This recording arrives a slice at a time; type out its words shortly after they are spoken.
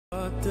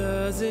What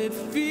does it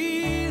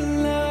feel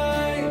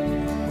like?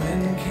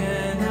 When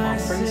can I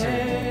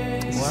say?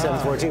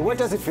 7:14. What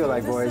does it feel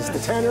like, boys? The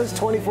Tenors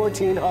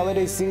 2014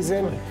 holiday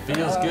season.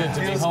 Feels good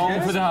to be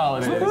home for the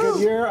holidays. It's been a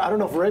good year. I don't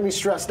know if Remy's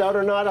stressed out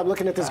or not. I'm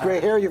looking at this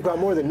gray hair. You've got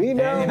more than me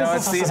now. And, you know,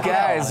 it's these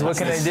guys. What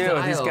can they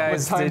do? These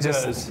guys, they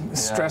just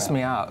stress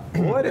me out.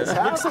 What is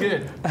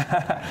happening?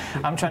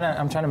 I'm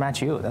trying to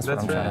match you. That's what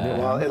I'm trying to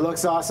do. Well, it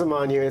looks awesome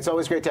on you. It's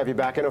always great to have you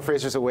back. I know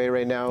Fraser's away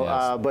right now,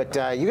 Yes.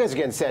 but you guys are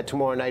getting set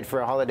tomorrow night for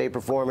a holiday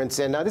performance,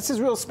 and this is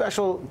a real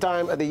special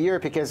time of the year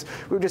because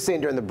we were just saying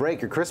during the break,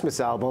 your Christmas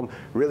album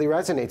really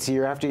resonates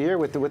year after year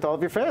with all of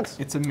your fans.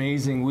 It's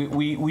amazing.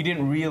 We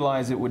didn't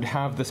realize it would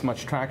have this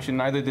much traction.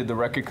 Neither did the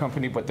record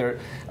company, but their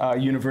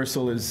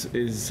Universal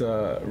is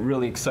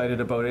really excited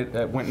about it.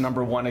 It went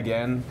 #1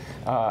 again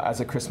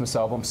as a Christmas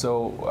album.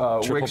 So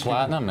Triple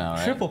platinum now,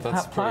 right? Triple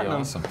That's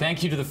platinum. Awesome.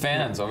 Thank you to the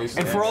fans,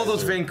 obviously. And for all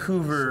those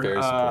Vancouver,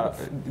 Very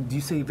supportive. do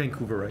you say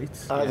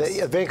Vancouverites?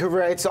 The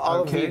Vancouverites,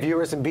 all of the Okay.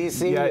 viewers in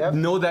BC. Yeah, Yep.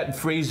 know that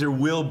Fraser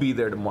will be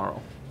there tomorrow.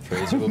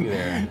 Fraser will be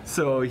there.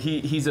 So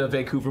he's a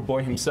Vancouver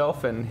boy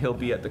himself, and he'll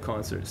be at the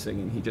concert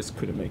singing. He just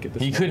couldn't make it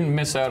this He morning. couldn't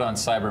miss out on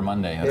Cyber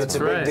Monday. It's a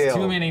big right. deal.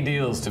 Too many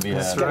deals to be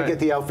had. Gotta get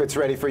the outfits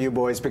ready for you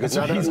boys because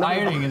He's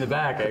ironing in the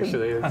back,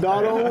 actually.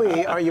 not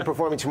only are you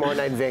performing tomorrow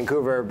night in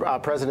Vancouver,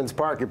 President's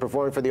Park, you're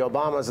performing for the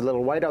Obamas, a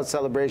little White House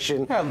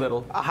celebration. Yeah, a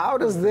little. How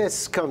does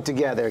this come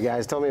together,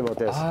 guys? Tell me about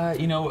this.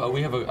 You know,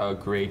 we have a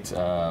great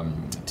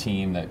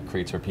team that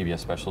creates our PBS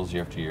specials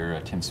year after year,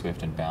 Tim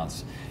Swift and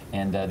Bounce.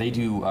 And they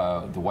do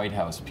the White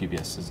House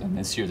PBSs, and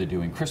this year they're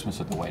doing Christmas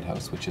at the White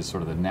House, which is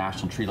sort of the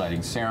national tree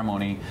lighting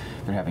ceremony.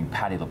 They're having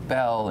Patti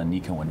LaBelle and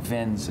Nico and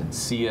Vince and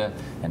Sia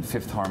and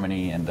Fifth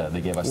Harmony, and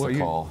they gave us the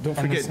call. Don't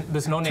And forget,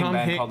 this no-name Tom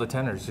band Hanks- called the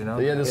Tenors, you know?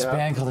 Yeah, this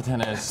band called the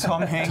Tenors.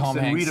 Tom Hanks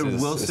and Rita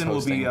is Wilson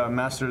will be hosting.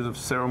 masters of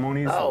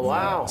ceremonies. Oh,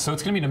 wow. So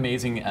it's going to be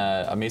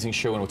an amazing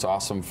show, and what's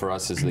awesome for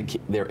us is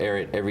they're air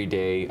it every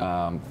day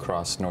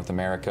across North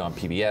America on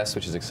PBS,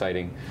 which is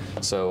exciting.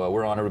 So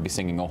we're honored to be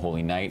singing "O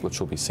Holy Night,"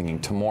 which we'll be singing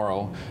tomorrow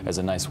as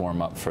a nice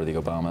warm-up for the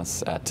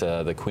Obamas at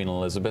the Queen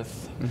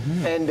Elizabeth.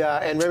 And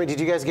Remy, did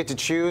you guys get to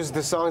choose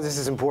the songs? This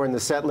is important. The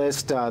set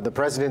list. The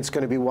president's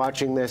going to be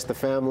watching this. The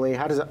family.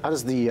 How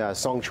does the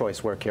song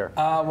choice work here?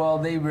 Well,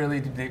 they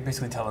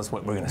basically tell us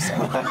what we're going to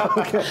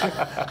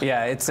sing.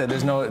 Yeah, it's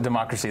there's no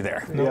democracy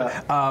there.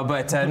 Yeah.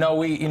 But no,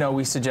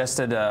 we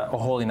suggested a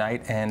Holy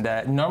Night, and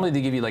normally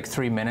they give you like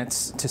 3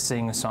 minutes to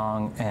sing a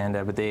song, and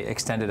but they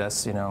extended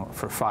us,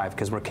 for 5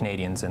 because we're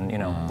Canadians, and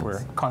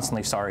we're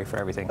constantly sorry for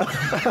everything.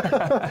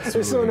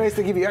 It's so nice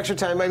to give you extra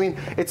time. I mean,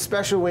 it's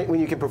special when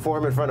you can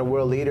perform in front of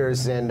world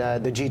leaders, and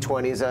the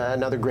G20 is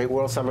another great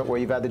world summit where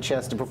you've had the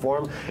chance to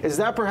perform. Is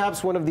that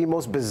perhaps one of the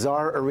most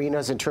bizarre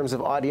arenas in terms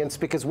of audience?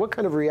 Because what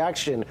kind of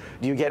reaction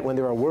do you get when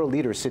there are world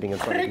leaders sitting in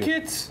front of you?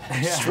 Crickets!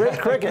 Straight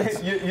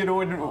crickets. You know,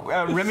 when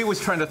Remy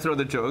was trying to throw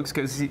the jokes,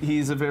 because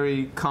he's a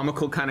very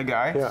comical kind of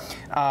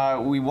guy,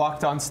 we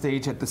walked on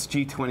stage at this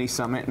G20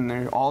 summit, and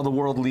there all the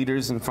world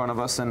leaders in front of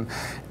us, and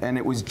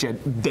it was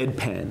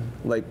deadpan.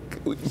 Like,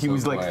 he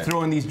was like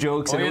throwing these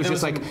jokes, and it was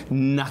just like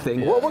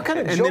nothing. What kind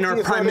of and joke then do our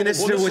you prime throw in?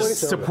 minister was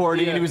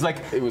supporting, and he was like,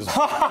 It was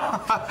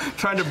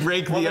trying to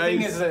break Well, the the thing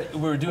ice. is that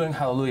we were doing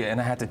Hallelujah, and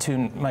I had to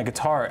tune my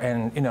guitar,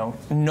 and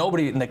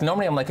nobody, like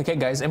normally I'm like, okay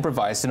guys,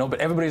 improvise, but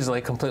everybody's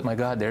like, complete, my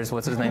God, there's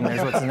what's his name,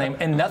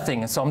 and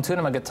nothing. And so I'm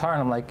tuning my guitar,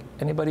 and I'm like,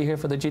 anybody here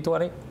for the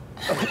G20?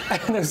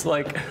 And there's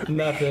like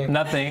nothing.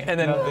 And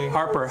then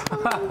Harper.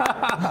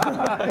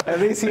 At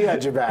least he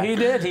had your back. He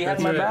did. He had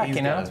my back. He's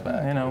got his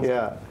back.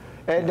 Yeah.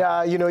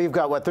 And, you've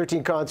got,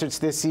 13 concerts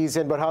this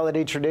season, but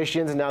holiday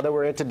traditions, now that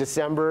we're into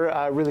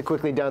December, really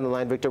quickly down the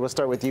line, Victor, we'll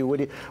start with you.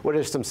 What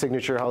are some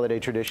signature holiday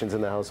traditions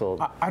in the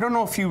household? I don't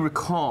know if you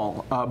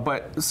recall,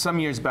 but some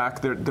years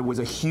back there was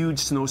a huge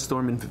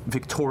snowstorm in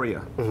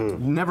Victoria.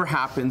 Never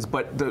happens,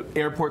 but the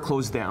airport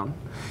closed down.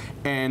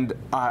 And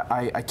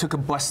I took a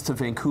bus to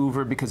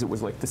Vancouver because it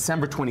was like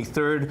December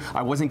 23rd.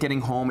 I wasn't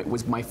getting home. It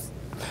was my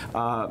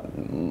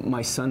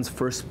son's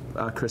first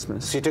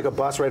Christmas. So you took a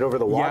bus right over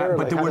the water? Yeah,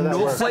 but there were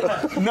no flights.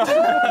 No,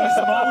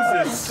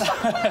 Moses.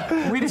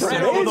 We just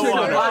said over the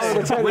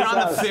water. Went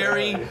on the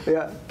ferry.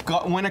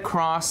 Went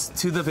across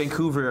to the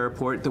Vancouver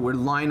airport. There were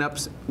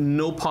lineups.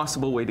 No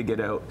possible way to get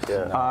out.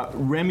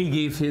 Remy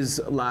gave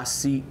his last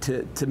seat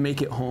to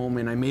make it home,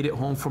 and I made it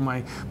home for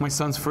my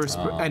son's first.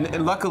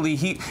 And luckily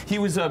he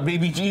was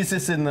baby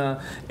Jesus in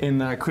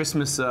the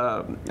Christmas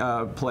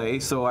play,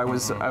 so I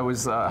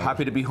was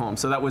happy to be home.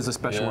 So that was a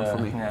special one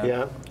for me.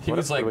 Yeah. He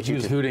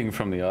was hooting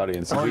from the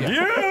audience. Oh,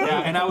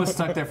 yeah, and I was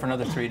stuck there for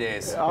another 3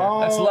 days.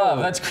 That's love.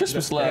 That's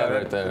Christmas love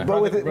right there.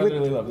 But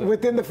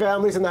within the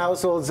families and the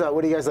households,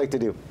 what do you guys like to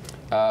do?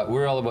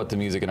 We're all about the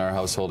music in our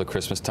household at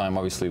Christmas time.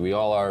 Obviously, we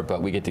all are,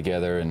 but we get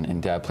together,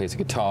 and Dad plays the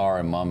guitar,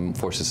 and Mom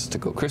forces us to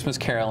go Christmas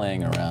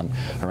caroling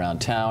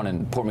around town,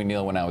 and Port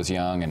McNeil when I was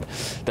young, and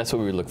that's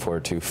what we look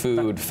forward to: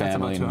 food,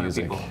 family, and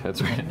music. People.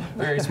 That's right.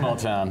 Very small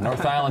town,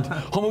 North Island,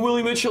 home of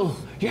Willie Mitchell.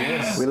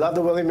 Yes. We love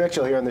the Willie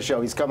Mitchell here on the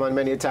show. He's come on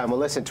many a time. Well,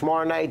 listen,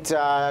 tomorrow night,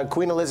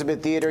 Queen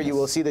Elizabeth Theatre, you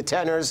will see the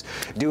Tenors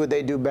do what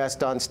they do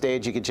best on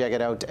stage. You can check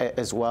it out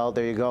as well.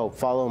 There you go.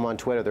 Follow them on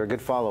Twitter. They're a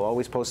good follow.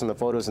 Always posting the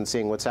photos and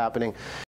seeing what's happening.